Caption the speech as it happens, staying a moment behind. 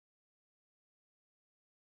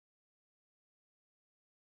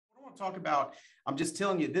want to talk about, I'm just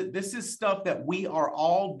telling you, this is stuff that we are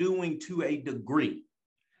all doing to a degree.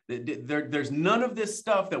 There's none of this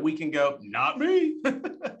stuff that we can go, not me,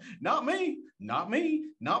 not me, not me,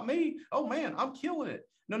 not me. Oh man, I'm killing it.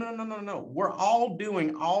 No. We're all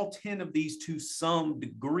doing all 10 of these to some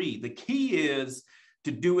degree. The key is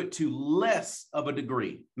to do it to less of a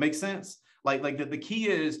degree. Make sense? Like the key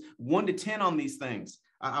is 1 to 10 on these things.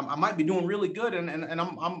 I might be doing really good, and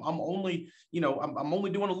I'm only, I'm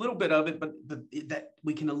only doing a little bit of it, but that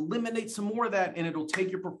we can eliminate some more of that, and it'll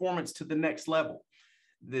take your performance to the next level.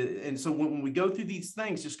 And so when we go through these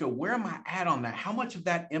things, just go, where am I at on that? How much of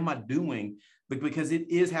that am I doing? Because it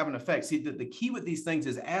is having an effect. See, the key with these things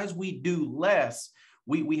is as we do less,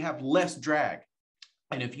 we have less drag.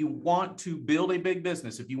 And if you want to build a big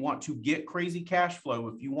business, if you want to get crazy cash flow,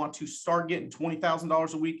 if you want to start getting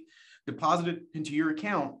 $20,000 a week deposited into your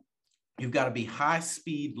account, you've got to be high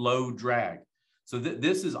speed, low drag. So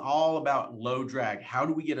this is all about low drag. How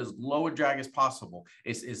do we get as low a drag as possible?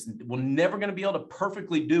 We're never going to be able to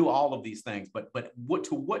perfectly do all of these things, but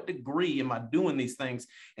to what degree am I doing these things,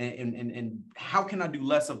 and how can I do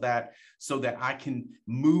less of that so that I can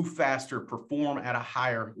move faster, perform at a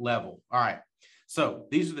higher level? All right. So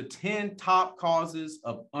these are the 10 top causes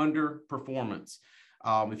of underperformance.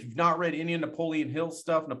 If you've not read any of Napoleon Hill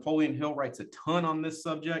stuff, Napoleon Hill writes a ton on this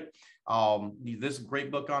subject. This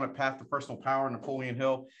great book on it, Path to Personal Power, Napoleon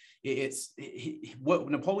Hill. What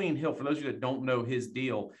Napoleon Hill, for those of you that don't know his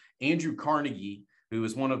deal, Andrew Carnegie, who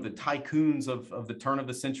is one of the tycoons of the turn of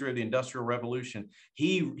the century of the Industrial Revolution,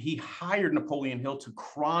 he hired Napoleon Hill to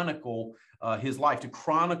chronicle his life, to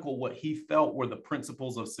chronicle what he felt were the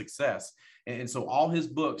principles of success. And so all his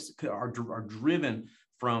books are driven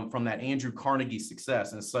from that Andrew Carnegie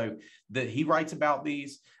success. And so he writes about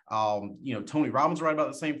these, Tony Robbins writes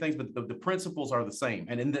about the same things, but the principles are the same.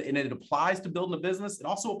 And it applies to building a business. It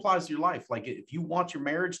also applies to your life. Like if you want your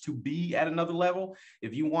marriage to be at another level,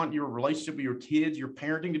 if you want your relationship with your kids, your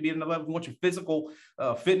parenting to be at another level, if you want your physical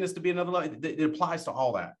fitness to be another level, it applies to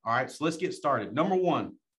all that. All right, so let's get started. Number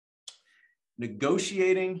one,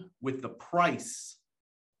 negotiating with the price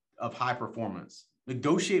of high performance.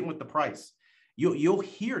 Negotiating with the price. You'll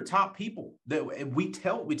hear top people that we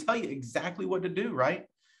tell you exactly what to do, right?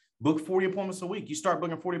 Book 40 appointments a week. You start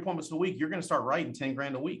booking 40 appointments a week, you're going to start writing 10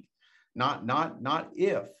 grand a week. Not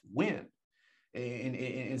if, when.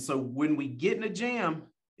 And so when we get in a jam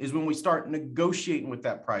is when we start negotiating with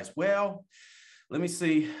that price. Well, let me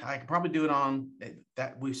see. I can probably do it on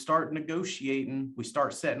that. We start negotiating. We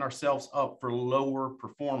start setting ourselves up for lower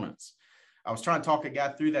performance. I was trying to talk a guy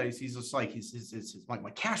through that. He's just like, he's like, my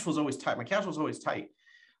cash flow's always tight. My cash flow's always tight.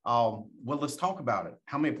 Well, let's talk about it.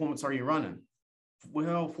 How many appointments are you running?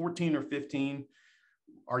 Well, 14 or 15.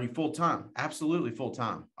 Are you full-time? Absolutely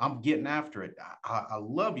full-time. I'm getting after it. I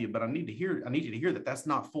love you, but I need you to hear that that's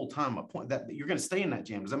not full-time. That you're going to stay in that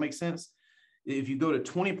jam. Does that make sense? If you go to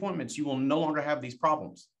 20 appointments, you will no longer have these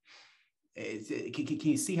problems. Can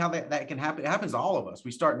you see how that can happen? It happens to all of us.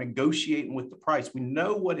 We start negotiating with the price. We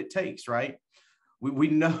know what it takes, right? We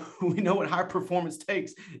know what high performance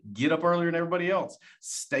takes. Get up earlier than everybody else.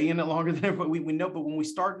 Stay in it longer than everybody. We know, but when we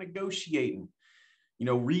start negotiating,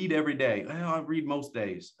 read every day. Well, I read most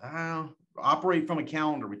days. Operate from a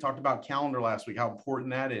calendar. We talked about calendar last week, how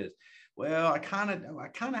important that is. Well, I kind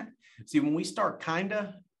of see when we start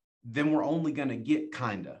then we're only going to get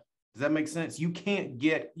kinda. Does that make sense? You can't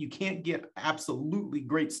get absolutely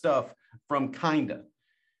great stuff from kinda.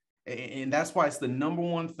 And that's why it's the number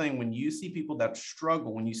one thing when you see people that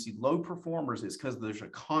struggle, when you see low performers, it's because there's a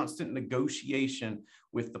constant negotiation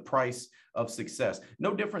with the price of success.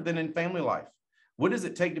 No different than in family life. What does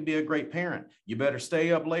it take to be a great parent? You better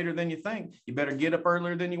stay up later than you think. You better get up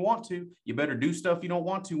earlier than you want to. You better do stuff you don't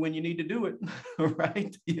want to when you need to do it,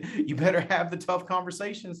 right? You better have the tough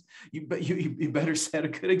conversations. You better set a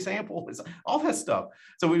good example. It's all that stuff.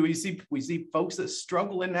 So we see folks that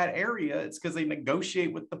struggle in that area. It's because they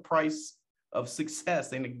negotiate with the price of success.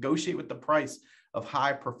 They negotiate with the price of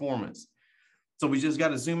high performance. So we just got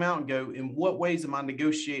to zoom out and go, in what ways am I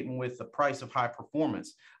negotiating with the price of high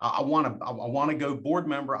performance? I want to go board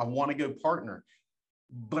member. I want to go partner,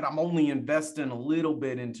 but I'm only investing a little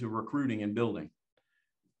bit into recruiting and building.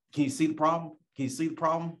 Can you see the problem? Can you see the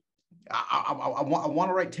problem? I want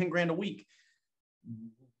to write 10 grand a week,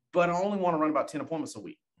 but I only want to run about 10 appointments a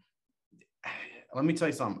week. Let me tell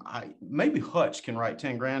you something. Maybe Hutch can write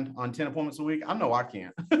 10 grand on 10 appointments a week. I know I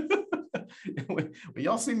can't. When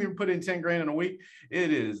y'all see me put in 10 grand in a week,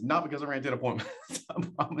 it is not because I ran 10 appointments. I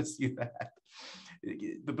promise you that.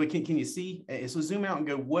 But can you see? So zoom out and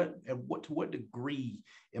go, to what degree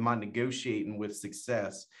am I negotiating with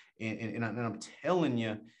success? And I'm telling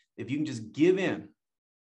you, if you can just give in,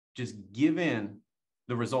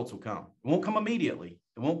 the results will come. It won't come immediately.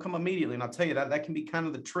 It won't come immediately. And I'll tell you that can be kind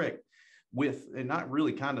of the trick with, and not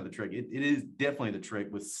really kind of the trick. It is definitely the trick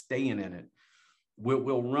with staying in it.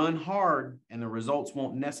 We'll run hard and the results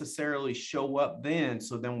won't necessarily show up then.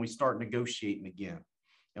 So then we start negotiating again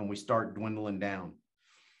and we start dwindling down.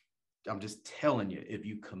 I'm just telling you, if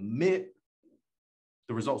you commit,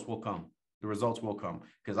 the results will come. The results will come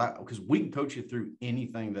because we can coach you through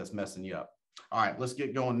anything that's messing you up. All right, let's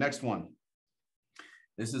get going. Next one.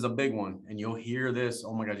 This is a big one, and you'll hear this.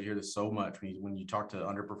 Oh my God, you hear this so much when you talk to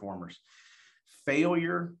underperformers.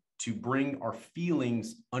 Failure to bring our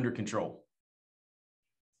feelings under control.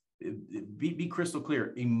 Be crystal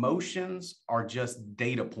clear. Emotions are just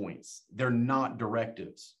data points. They're not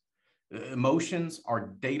directives. Emotions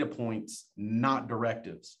are data points, not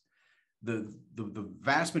directives. The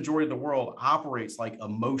vast majority of the world operates like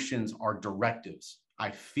emotions are directives.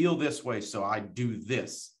 I feel this way, so I do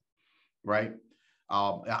this, right?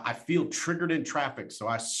 I feel triggered in traffic, so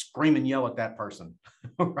I scream and yell at that person,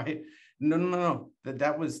 right? No.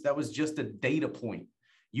 That was just a data point.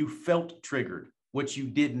 You felt triggered. What you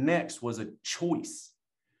did next was a choice.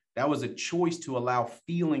 That was a choice to allow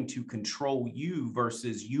feeling to control you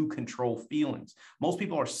versus you control feelings. Most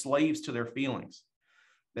people are slaves to their feelings.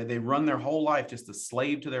 That they run their whole life just a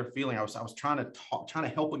slave to their feeling. I was trying to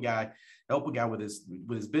help a guy with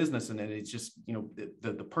his business, and it's just, you know,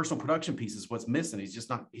 the personal production piece is what's missing. He's just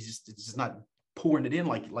not pouring it in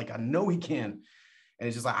like I know he can, and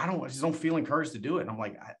it's just like I just don't feel encouraged to do it. And I'm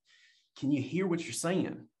like, can you hear what you're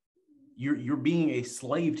saying? You're being a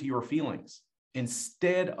slave to your feelings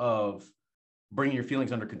instead of bringing your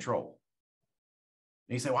feelings under control.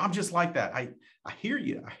 And you say, well, I'm just like that. I hear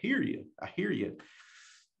you.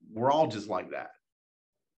 We're all just like that.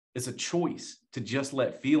 It's a choice to just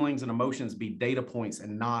let feelings and emotions be data points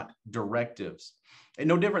and not directives. And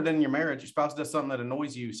no different than in your marriage. Your spouse does something that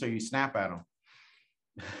annoys you, so you snap at them,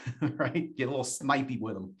 right? Get a little snipey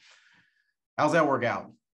with them. How's that work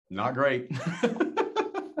out? Not great.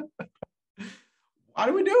 Why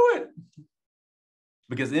do we do it?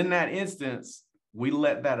 Because in that instance, we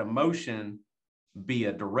let that emotion be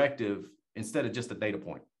a directive instead of just a data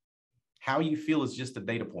point. How you feel is just a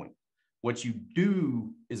data point. What you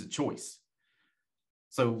do is a choice.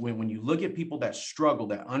 So when you look at people that struggle,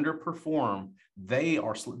 that underperform,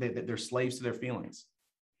 they're slaves to their feelings.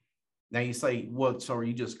 Now you say, well, so are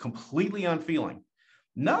you just completely unfeeling?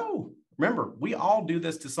 No, remember, we all do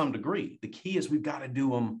this to some degree. The key is we've got to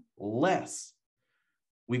do them less.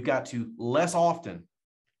 We've got to less often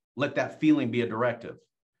let that feeling be a directive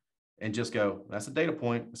and just go, that's a data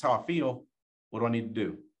point. That's how I feel. What do I need to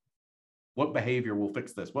do? What behavior will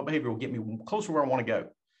fix this? What behavior will get me closer to where I want to go?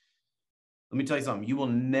 Let me tell you something. You will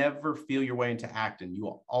never feel your way into acting. You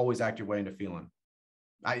will always act your way into feeling.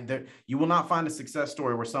 You will not find a success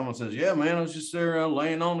story where someone says, yeah, man, I was just there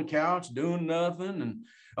laying on the couch doing nothing. And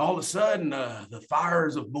all of a sudden, the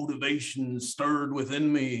fires of motivation stirred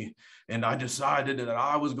within me. And I decided that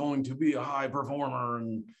I was going to be a high performer.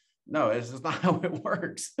 And no, it's just not how it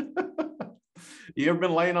works. You ever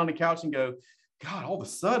been laying on the couch and go, God, all of a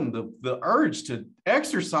sudden, the urge to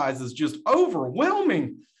exercise is just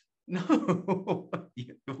overwhelming. No,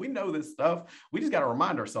 we know this stuff. We just got to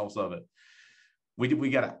remind ourselves of it. We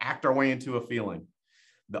got to act our way into a feeling.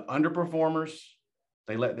 The underperformers,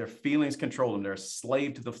 they let their feelings control them. They're a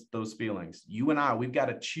slave to those feelings. You and I, we've got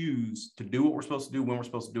to choose to do what we're supposed to do when we're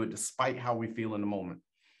supposed to do it, despite how we feel in the moment.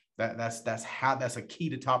 That's a key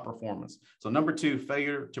to top performance. So number 2,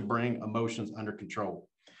 failure to bring emotions under control.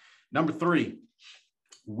 Number 3,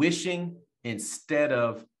 wishing instead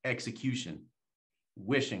of execution.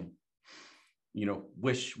 Wishing,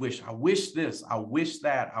 wish, I wish this, I wish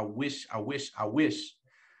that, I wish. I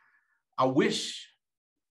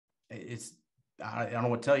don't know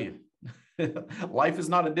what to tell you. Life is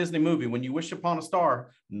not a Disney movie. When you wish upon a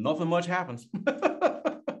star, nothing much happens.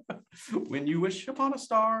 When you wish upon a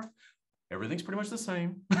star, everything's pretty much the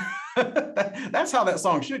same. That's how that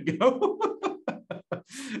song should go.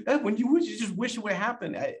 When you wish, you just wish it would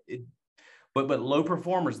happen. But low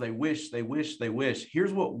performers, they wish.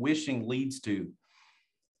 Here's what wishing leads to.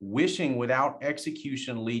 Wishing without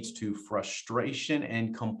execution leads to frustration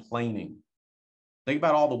and complaining. Think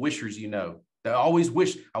about all the wishers you know. They always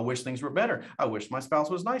wish, I wish things were better. I wish my spouse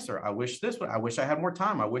was nicer. I wish this one. I wish I had more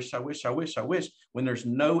time. I wish. When there's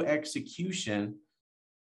no execution,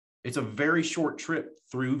 it's a very short trip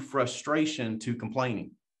through frustration to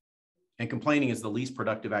complaining. And complaining is the least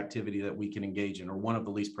productive activity that we can engage in, or one of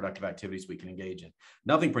the least productive activities we can engage in.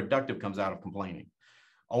 Nothing productive comes out of complaining,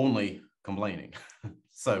 only complaining.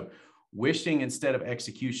 So Wishing instead of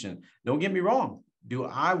execution. Don't get me wrong. Do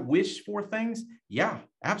I wish for things? Yeah,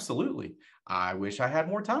 absolutely. I wish I had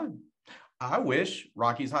more time. I wish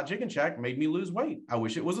Rocky's Hot Chicken Shack made me lose weight. I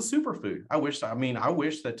wish it was a superfood. I wish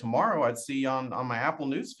that tomorrow I'd see on my Apple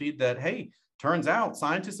News feed that, hey, turns out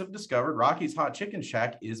scientists have discovered Rocky's Hot Chicken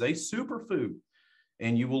Shack is a superfood,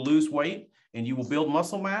 and you will lose weight and you will build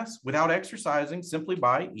muscle mass without exercising simply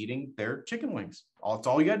by eating their chicken wings. That's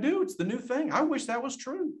all you got to do. It's the new thing. I wish that was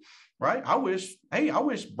true, right? I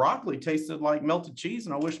wish broccoli tasted like melted cheese,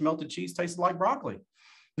 and I wish melted cheese tasted like broccoli.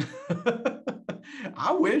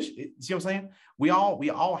 I wish, see what I'm saying? We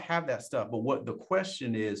all have that stuff, but what the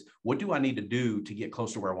question is, what do I need to do to get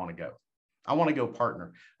close to where I want to go? I want to go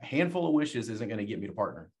partner. A handful of wishes isn't going to get me to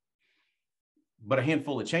partner, but a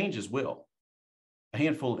handful of changes will. A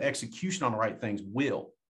handful of execution on the right things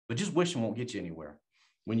will, but just wishing won't get you anywhere.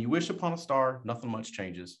 When you wish upon a star, nothing much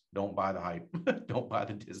changes. Don't buy the hype. Don't buy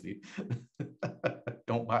the Disney.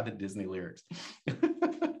 Don't buy the Disney lyrics.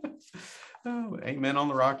 Oh, amen on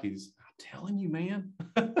the Rockies. I'm telling you, man.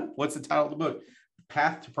 What's the title of the book?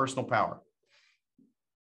 Path to Personal Power.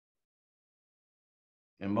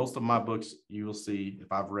 And most of my books, you will see,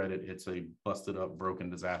 if I've read it, it's a busted up,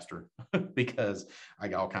 broken disaster because I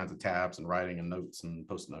got all kinds of tabs and writing and notes and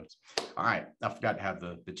post notes. All right. I forgot to have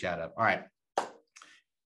the chat up. All right.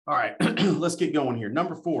 All right. Let's get going here.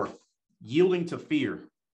 Number 4, yielding to fear.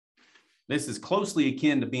 This is closely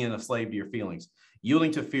akin to being a slave to your feelings.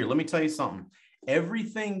 Yielding to fear. Let me tell you something.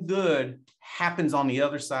 Everything good happens on the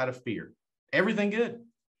other side of fear. Everything good.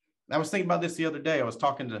 I was thinking about this the other day. I was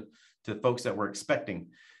talking to folks that were expecting,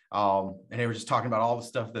 and they were just talking about all the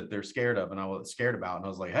stuff that they're scared of and I was scared about. And I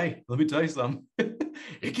was like, hey, let me tell you something.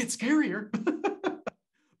 It gets scarier,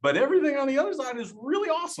 but everything on the other side is really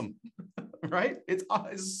awesome, right? It's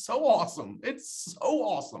so awesome. It's so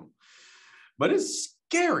awesome, but it's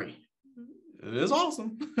scary. It is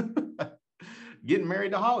awesome. Getting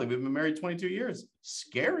married to Holly. We've been married 22 years.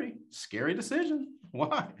 Scary decision.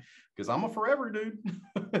 Why? Because I'm a forever dude.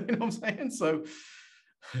 You know what I'm saying? So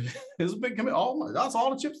it's a big commitment. That's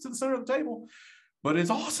all the chips to the center of the table, but it's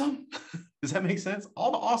awesome. Does that make sense?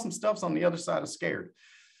 All the awesome stuff's on the other side of scared.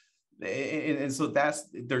 And so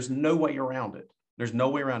there's no way around it. There's no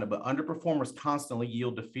way around it, but underperformers constantly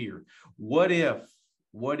yield to fear. What if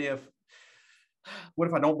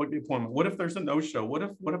I don't book the appointment? What if there's a no-show? What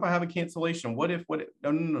if I have a cancellation?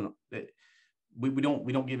 No. We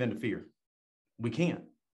don't give in to fear. We can't.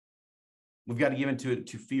 We've got to give into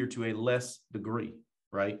fear to a less degree,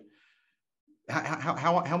 right?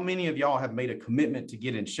 How many of y'all have made a commitment to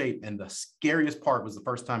get in shape, and the scariest part was the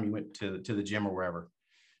first time you went to the gym or wherever?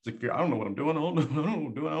 It's like, I don't know what I'm doing. I don't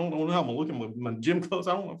know how I'm gonna look at my gym clothes.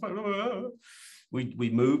 I don't know. We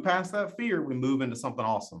move past that fear. We move into something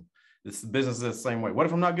awesome. This business is the same way. What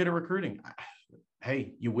if I'm not good at recruiting?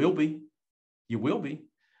 Hey, you will be. You will be.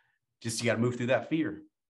 Just you got to move through that fear.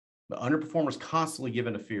 But underperformers constantly give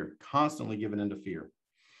into fear. Constantly giving into fear.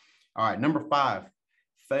 All right, number 5,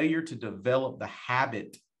 failure to develop the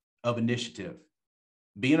habit of initiative.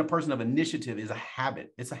 Being a person of initiative is a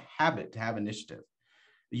habit. It's a habit to have initiative.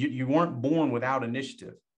 You weren't born without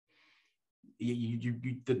initiative.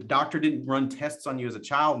 The doctor didn't run tests on you as a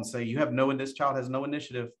child and say, this child has no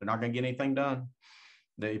initiative. They're not going to get anything done.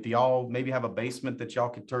 If y'all maybe have a basement that y'all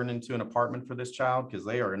could turn into an apartment for this child, because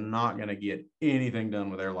they are not going to get anything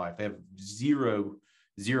done with their life. They have zero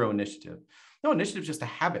initiative. No, initiative is just a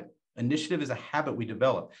habit. Initiative is a habit we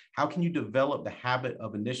develop. How can you develop the habit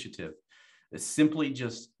of initiative? It's simply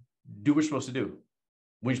just do what you're supposed to do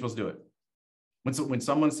when you're supposed to do it. When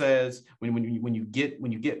someone says, when you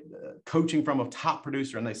get coaching from a top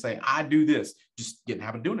producer and they say, I do this, just get in the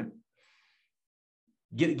habit of doing it.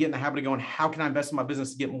 Get in the habit of going, how can I invest in my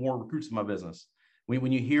business to get more recruits in my business?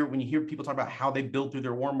 When you hear people talk about how they build through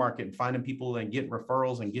their warm market and finding people and getting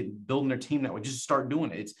referrals and building their team that way, just start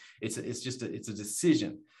doing it. It's a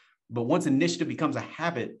decision. But once initiative becomes a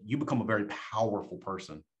habit, you become a very powerful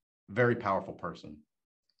person. Very powerful person.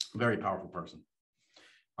 Very powerful person.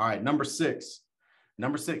 All right, number 6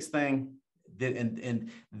 thing that,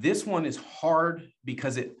 and this one is hard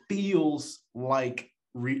because it feels like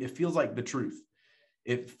the truth.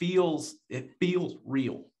 It feels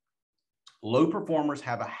real. Low performers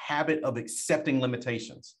have a habit of accepting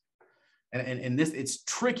limitations. And this, it's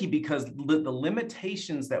tricky because the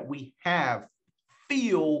limitations that we have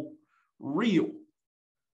feel real.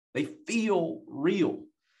 They feel real.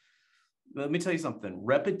 Let me tell you something.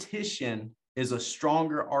 Repetition is a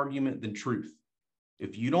stronger argument than truth.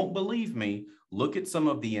 If you don't believe me, look at some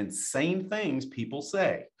of the insane things people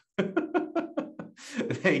say.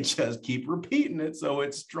 They just keep repeating it, so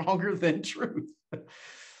it's stronger than truth.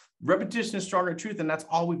 Repetition is stronger than truth, and that's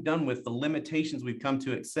all we've done with the limitations we've come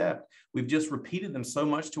to accept. We've just repeated them so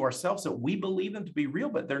much to ourselves that we believe them to be real,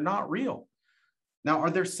 but they're not real. Now,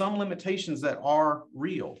 are there some limitations that are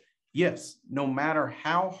real? Yes. No matter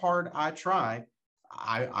how hard I try,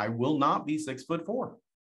 I will not be 6'4".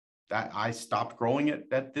 That I stopped growing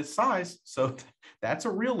at this size. So that's a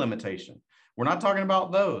real limitation. We're not talking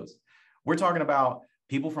about those. We're talking about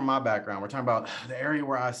people from my background. We're talking about the area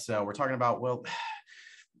where I sell. We're talking about, well,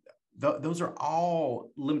 those are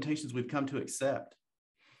all limitations we've come to accept.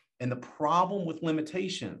 And the problem with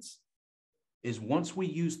limitations is once we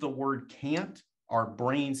use the word can't, our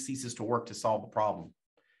brain ceases to work to solve the problem.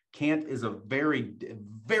 Can't is a very,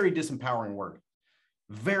 very disempowering word.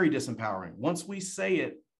 Very disempowering. Once we say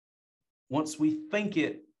it, once we think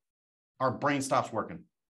it, our brain stops working.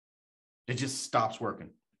 It just stops working.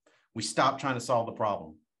 We stop trying to solve the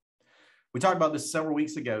problem. We talked about this several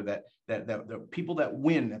weeks ago that the people that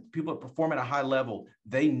win, that people that perform at a high level,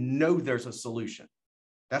 they know there's a solution.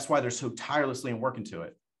 That's why they're so tirelessly and working to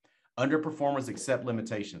it. Underperformers accept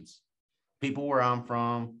limitations. People where I'm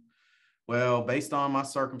from, well, based on my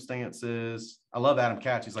circumstances, I love Adam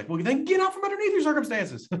Catch. He's like, well, then get out from underneath your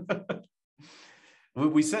circumstances.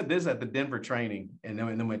 We said this at the Denver training, and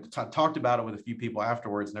then we talked about it with a few people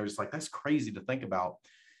afterwards, and they're just like, that's crazy to think about.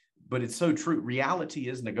 But it's so true. Reality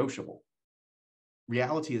is negotiable.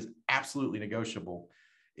 Reality is absolutely negotiable.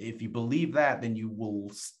 If you believe that, then you will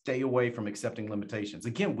stay away from accepting limitations.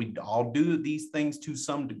 Again, we all do these things to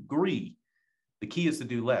some degree. The key is to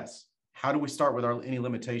do less. How do we start with any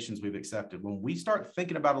limitations we've accepted? When we start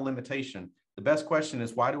thinking about a limitation, the best question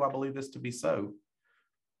is, why do I believe this to be so?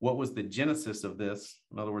 What was the genesis of this?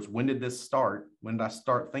 In other words, when did this start? When did I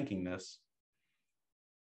start thinking this?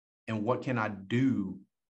 And what can I do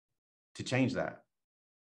to change that?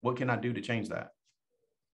 What can I do to change that?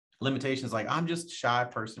 Limitations like, I'm just a shy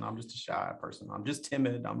person. I'm just a shy person. I'm just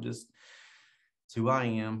timid. It's who I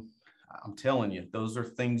am. I'm telling you, those are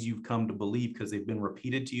things you've come to believe because they've been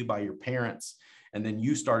repeated to you by your parents. And then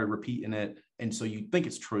you started repeating it. And so you think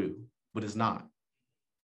it's true, but it's not.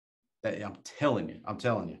 I'm telling you.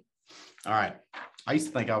 All right. I used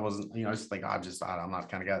to think I wasn't, I used to think I'm not the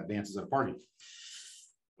kind of guy that dances at a party.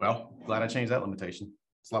 Well, glad I changed that limitation.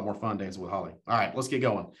 It's a lot more fun dancing with Holly. All right, let's get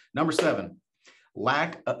going. Number 7,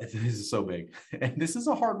 this is so big. And this is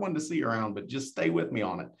a hard one to see around, but just stay with me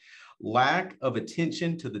on it. Lack of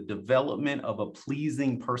attention to the development of a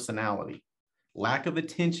pleasing personality. Lack of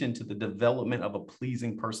attention to the development of a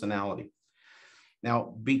pleasing personality.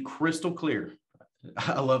 Now, be crystal clear.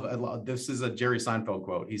 I love this is a Jerry Seinfeld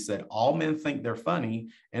quote. He said, all men think they're funny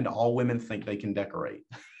and all women think they can decorate.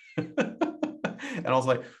 And I was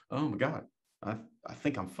like, oh my God, I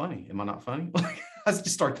think I'm funny. Am I not funny? I just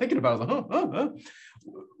started thinking about it. I was like,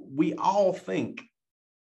 We all think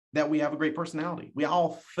that we have a great personality. We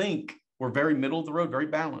all think we're very middle of the road, very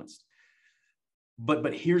balanced.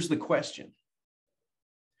 But here's the question.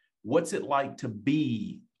 What's it like to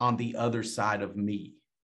be on the other side of me?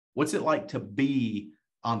 What's it like to be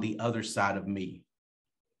on the other side of me?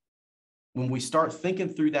 When we start thinking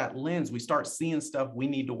through that lens, we start seeing stuff we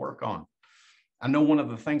need to work on. I know one of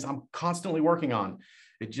the things I'm constantly working on,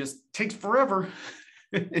 it just takes forever,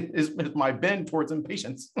 is my bend towards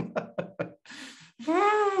impatience.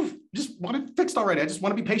 Just want it fixed already. I just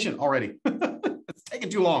want to be patient already. It's taking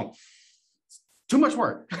too long. It's too much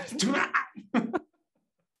work.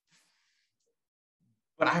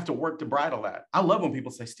 But I have to work to bridle that. I love when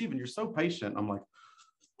people say, Stephen, you're so patient. I'm like,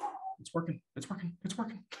 it's working.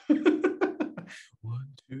 1,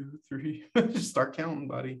 2, 3. Just start counting,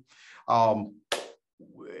 buddy. And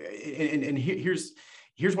here's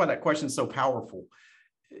why that question is so powerful.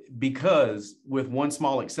 Because with one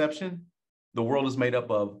small exception, the world is made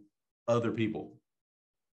up of other people.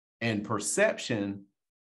 And perception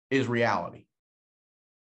is reality.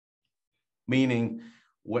 Meaning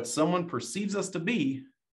what someone perceives us to be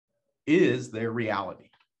is their reality.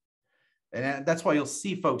 And that's why you'll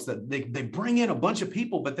see folks that they bring in a bunch of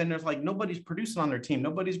people, but then there's like, nobody's producing on their team.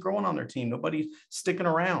 Nobody's growing on their team. Nobody's sticking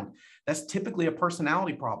around. That's typically a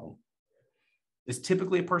personality problem. It's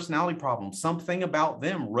typically a personality problem. Something about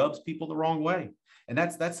them rubs people the wrong way. And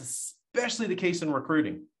that's especially the case in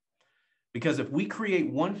recruiting. Because if we create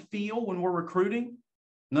one feel when we're recruiting,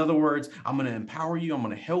 in other words, I'm going to empower you, I'm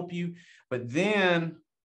going to help you, but then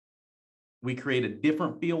we create a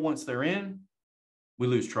different feel once they're in, we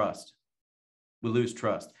lose trust.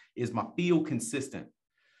 Is my feel consistent?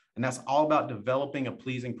 And that's all about developing a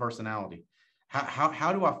pleasing personality.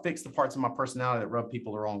 How do I fix the parts of my personality that rub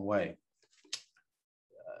people the wrong way?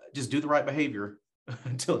 Just do the right behavior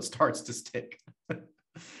until it starts to stick.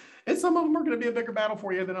 It's some of them are going to be a bigger battle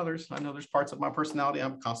for you than others. I know there's parts of my personality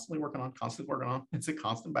I'm constantly working on. It's a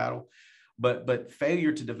constant battle, but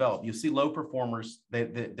failure to develop. You see low performers,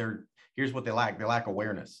 they're here's what they lack. They lack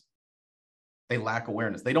awareness. They lack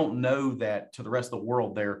awareness. They don't know that to the rest of the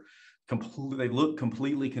world, they look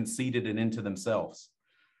completely conceited and into themselves.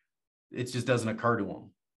 It just doesn't occur to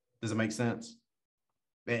them. Does it make sense?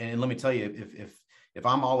 And let me tell you, if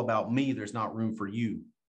I'm all about me, there's not room for you.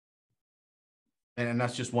 And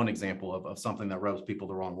that's just one example of something that rubs people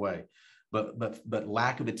the wrong way. But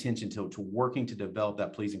lack of attention to working to develop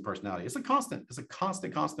that pleasing personality. It's a constant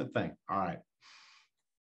thing. All right.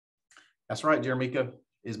 That's right, Jeremico.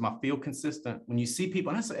 Is my feel consistent? When you see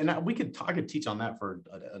people, I could teach on that for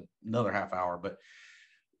another half hour, but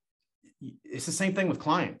it's the same thing with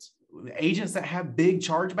clients. Agents that have big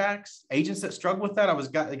chargebacks, agents that struggle with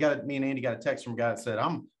that. Me and Andy got a text from a guy that said,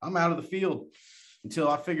 I'm out of the field until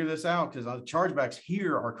I figure this out because the chargebacks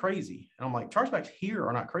here are crazy. And I'm like, chargebacks here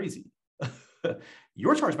are not crazy.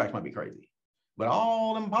 Your chargebacks might be crazy, but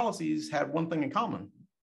all them policies have one thing in common.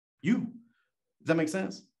 You. Does that make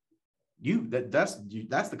sense? That's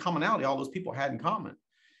the commonality all those people had in common.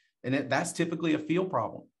 And that's typically a field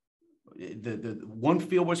problem. The one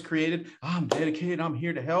field was created, I'm dedicated, I'm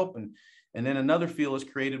here to help. And then another field is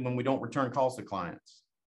created when we don't return calls to clients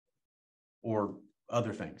or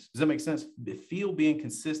other things. Does that make sense? The field being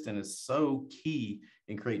consistent is so key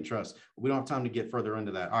in creating trust. We don't have time to get further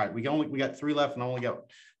into that. All right, we got 3 left and I only got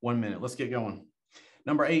 1 minute. Let's get going.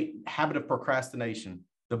 Number 8, habit of procrastination.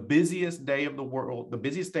 The busiest day of the world, the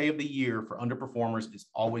busiest day of the year for underperformers is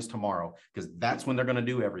always tomorrow, because that's when they're going to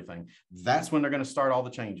do everything. That's when they're going to start all the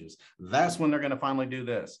changes. That's when they're going to finally do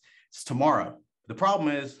this. It's tomorrow. The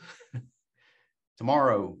problem is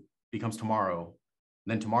tomorrow becomes tomorrow.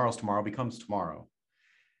 Then tomorrow's tomorrow becomes tomorrow.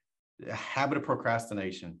 A habit of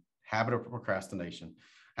procrastination. How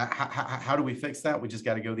do we fix that? We just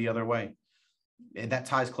got to go the other way. And that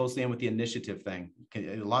ties closely in with the initiative thing.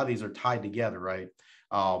 A lot of these are tied together, right?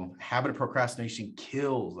 Habit of procrastination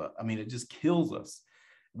kills. It just kills us.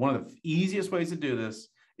 One of the easiest ways to do this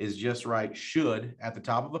is just write should at the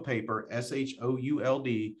top of a paper,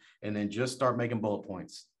 SHOULD, and then just start making bullet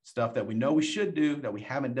points. Stuff that we know we should do that we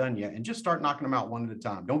haven't done yet, and just start knocking them out one at a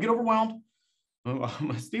time. Don't get overwhelmed.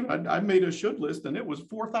 Steve, I made a should list and it was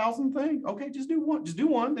 4,000 things. Okay, just do one,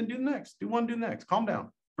 then do the next. Do one, do the next. Calm down.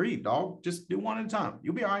 Breathe, dog. Just do one at a time.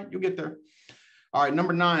 You'll be all right. You'll get there. All right,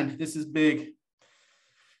 number 9. This is big.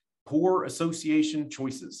 Poor association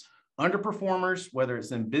choices. Underperformers, whether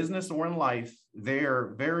it's in business or in life,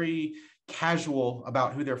 they're very casual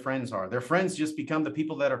about who their friends are. Their friends just become the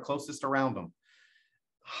people that are closest around them.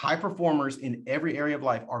 High performers in every area of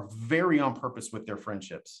life are very on purpose with their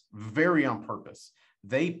friendships, very on purpose.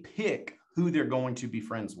 They pick who they're going to be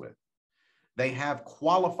friends with. They have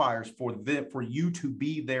qualifiers for you to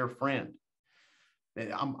be their friend.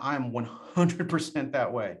 I'm 100%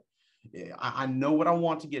 that way. I know what I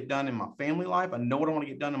want to get done in my family life. I know what I want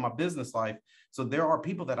to get done in my business life. So there are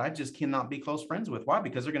people that I just cannot be close friends with. Why?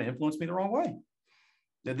 Because they're going to influence me the wrong way.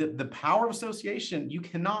 The power of association, you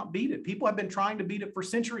cannot beat it. People have been trying to beat it for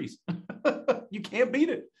centuries. You can't beat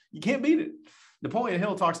it. You can't beat it. Napoleon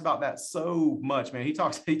Hill talks about that so much, man. He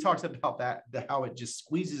talks about that, how it just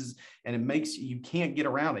squeezes and it makes you can't get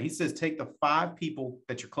around it. He says, take the 5 people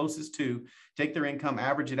that you're closest to, take their income,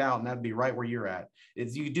 average it out, and that'd be right where you're at.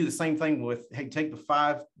 You could do the same thing with, hey, take the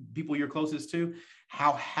 5 people you're closest to.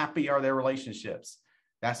 How happy are their relationships?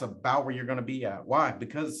 That's about where you're going to be at. Why?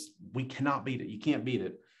 Because we cannot beat it. You can't beat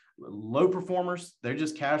it. Low performers, they're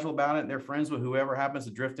just casual about it. They're friends with whoever happens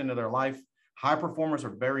to drift into their life. High performers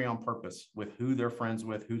are very on purpose with who they're friends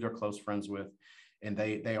with, who they're close friends with. And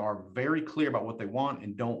they are very clear about what they want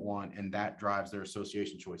and don't want. And that drives their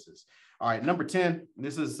association choices. All right. Number 10,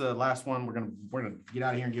 this is the last one. We're going to get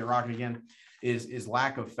out of here and get rocking again, is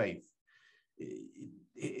lack of faith.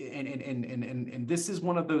 And this is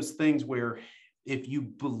one of those things where if you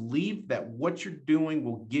believe that what you're doing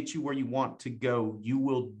will get you where you want to go, you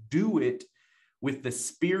will do it with the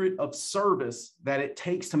spirit of service that it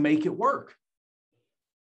takes to make it work.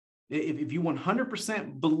 If you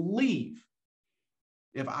 100% believe,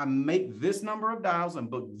 if I make this number of dials and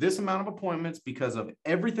book this amount of appointments because of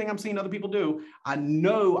everything I'm seeing other people do, I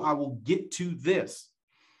know I will get to this.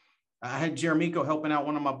 I had Jeremico helping out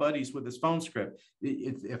one of my buddies with his phone script.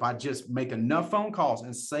 If I just make enough phone calls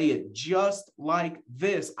and say it just like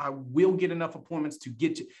this, I will get enough appointments to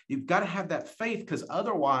get to. You've got to have that faith, because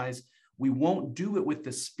otherwise we won't do it with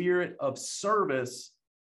the spirit of service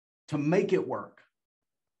to make it work.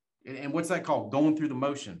 And what's that called? Going through the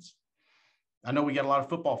motions. I know we got a lot of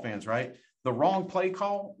football fans, right? The wrong play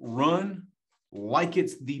call, run, like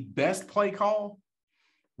it's the best play call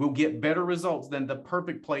will get better results than the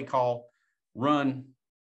perfect play call run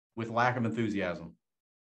with lack of enthusiasm.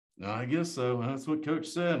 No, I guess so. That's what coach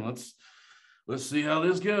said. Let's see how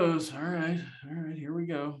this goes. All right, here we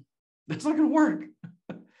go. That's not going to work.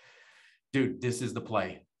 Dude, this is the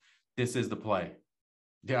play. This is the play.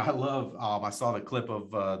 Yeah, I love, I saw the clip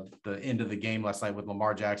of the end of the game last night with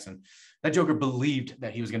Lamar Jackson. That joker believed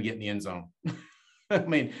that he was going to get in the end zone. I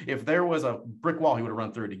mean, if there was a brick wall, he would have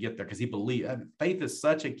run through to get there because he believed. Faith is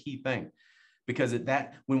such a key thing, because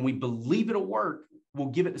when we believe it'll work, we'll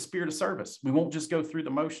give it the spirit of service. We won't just go through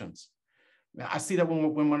the motions. I see that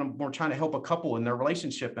when we're trying to help a couple in their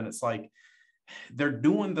relationship, and it's like they're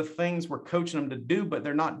doing the things we're coaching them to do, but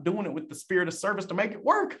they're not doing it with the spirit of service to make it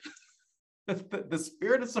work. The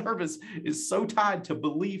spirit of service is so tied to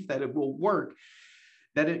belief that it will work,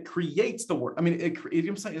 that it creates the work. I mean,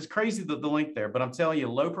 it's crazy the link there, but I'm telling you,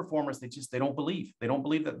 low performers, they don't believe. They don't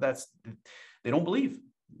believe they don't believe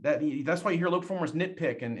that. That's why you hear low performers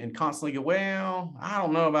nitpick and constantly go, well, I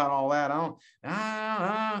don't know about all that.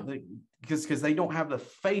 Because they don't have the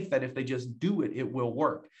faith that if they just do it, it will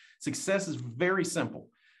work. Success is very simple.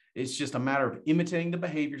 It's just a matter of imitating the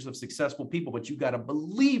behaviors of successful people, but you got to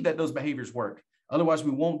believe that those behaviors work. Otherwise,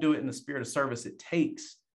 we won't do it in the spirit of service it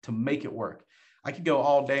takes to make it work. I could go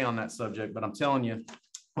all day on that subject, but I'm telling you,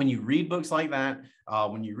 when you read books like that,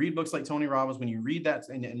 when you read books like Tony Robbins, when you read that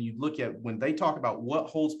and you look at when they talk about what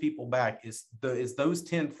holds people back, is those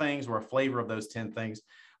 10 things or a flavor of those 10 things.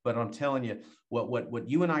 But I'm telling you, what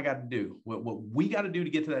you and I got to do, what we got to do to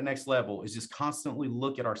get to that next level is just constantly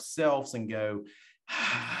look at ourselves and go,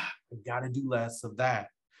 I got to do less of that.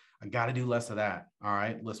 I got to do less of that. All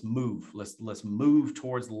right, let's move. Let's move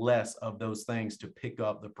towards less of those things to pick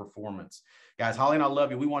up the performance. Guys, Holly and I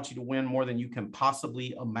love you. We want you to win more than you can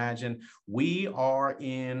possibly imagine. We are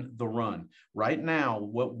in the run right now.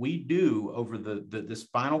 What we do over this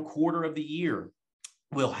final quarter of the year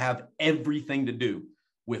will have everything to do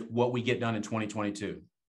with what we get done in 2022.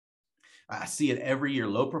 I see it every year.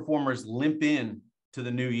 Low performers limp in to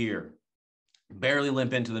the new year, barely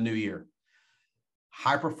limp into the new year.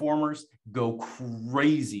 High performers go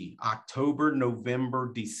crazy. October,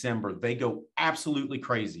 November, December, they go absolutely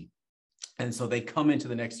crazy. And so they come into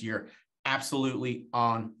the next year absolutely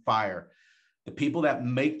on fire. The people that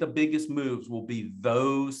make the biggest moves will be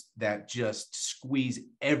those that just squeeze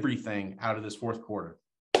everything out of this fourth quarter.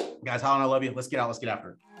 Guys, Holland, I love you. Let's get out. Let's get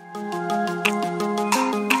after it.